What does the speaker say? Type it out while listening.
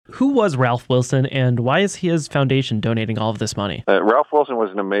Who was Ralph Wilson, and why is his foundation donating all of this money? Ralph Wilson was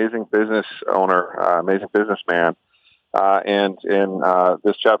an amazing business owner, amazing businessman. And in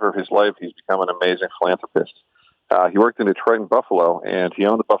this chapter of his life, he's become an amazing philanthropist. He worked in Detroit and Buffalo, and he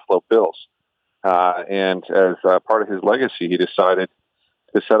owned the Buffalo Bills. And as part of his legacy, he decided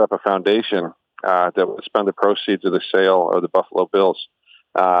to set up a foundation that would spend the proceeds of the sale of the Buffalo Bills.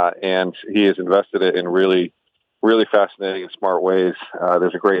 And he has invested it in really, really fascinating and smart ways.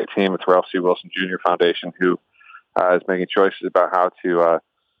 There's a great team at the Ralph C. Wilson Jr. Foundation who is making choices about how to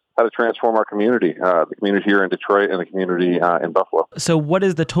transform our community, the community here in Detroit and the community in Buffalo. So what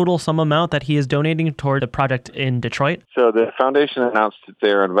is the total sum amount that he is donating toward the project in Detroit? So the foundation announced that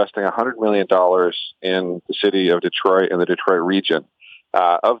they're investing $100 million in the city of Detroit and the Detroit region.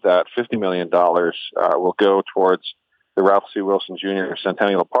 Of that, $50 million will go towards the Ralph C. Wilson Jr.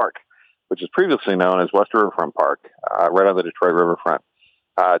 Centennial Park, which is previously known as West Riverfront Park, right on the Detroit riverfront.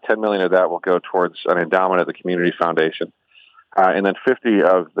 $10 million of that will go towards an endowment of the Community Foundation. And then 50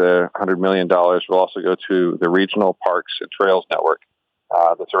 of the $100 million will also go to the Regional Parks and Trails Network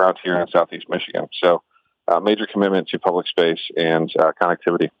that's around here in Southeast Michigan. So major commitment to public space and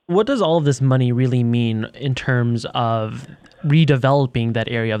connectivity. What does all of this money really mean in terms of redeveloping that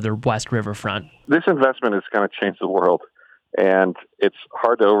area of the West Riverfront? This investment is going to change the world, and it's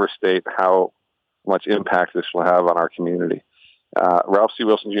hard to overstate how much impact this will have on our community. Ralph C.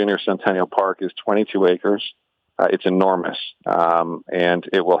 Wilson Jr. Centennial Park is 22 acres. It's enormous, and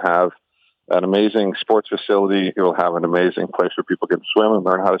it will have an amazing sports facility. It will have an amazing place where people can swim and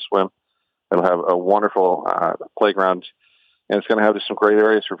learn how to swim. It'll have a wonderful playground, and it's going to have just some great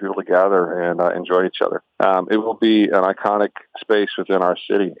areas for people to gather and enjoy each other. It will be an iconic space within our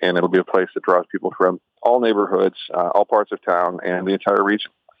city, and it'll be a place that draws people from all neighborhoods, all parts of town, and the entire region.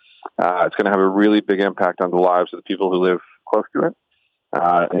 It's going to have a really big impact on the lives of the people who live close to it.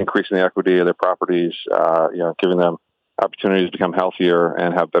 Increasing the equity of their properties, giving them opportunities to become healthier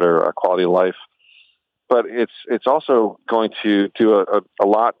and have better quality of life. But it's also going to do a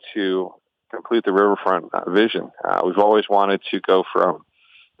lot to complete the riverfront vision. We've always wanted to go from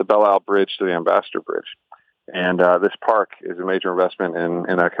the Belle Isle Bridge to the Ambassador Bridge. And this park is a major investment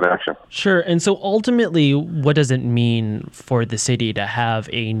in that connection. Sure. And so ultimately, what does it mean for the city to have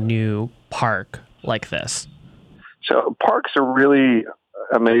a new park like this? So parks are really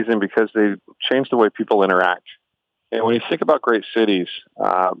amazing because they change the way people interact. And when you think about great cities,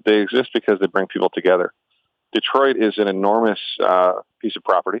 they exist because they bring people together. Detroit is an enormous piece of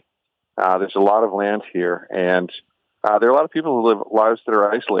property. There's a lot of land here, and there are a lot of people who live lives that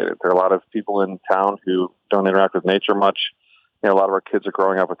are isolated. There are a lot of people in town who don't interact with nature much. A lot of our kids are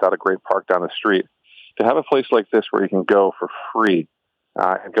growing up without a great park down the street. To have a place like this where you can go for free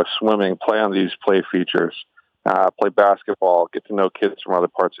and go swimming, play on these play features, play basketball, get to know kids from other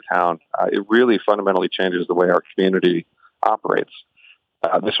parts of town. It really fundamentally changes the way our community operates.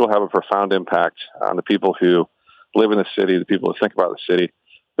 This will have a profound impact on the people who live in the city, the people who think about the city.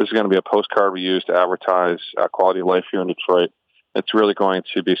 This is going to be a postcard we use to advertise quality of life here in Detroit. It's really going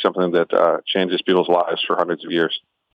to be something that changes people's lives for hundreds of years.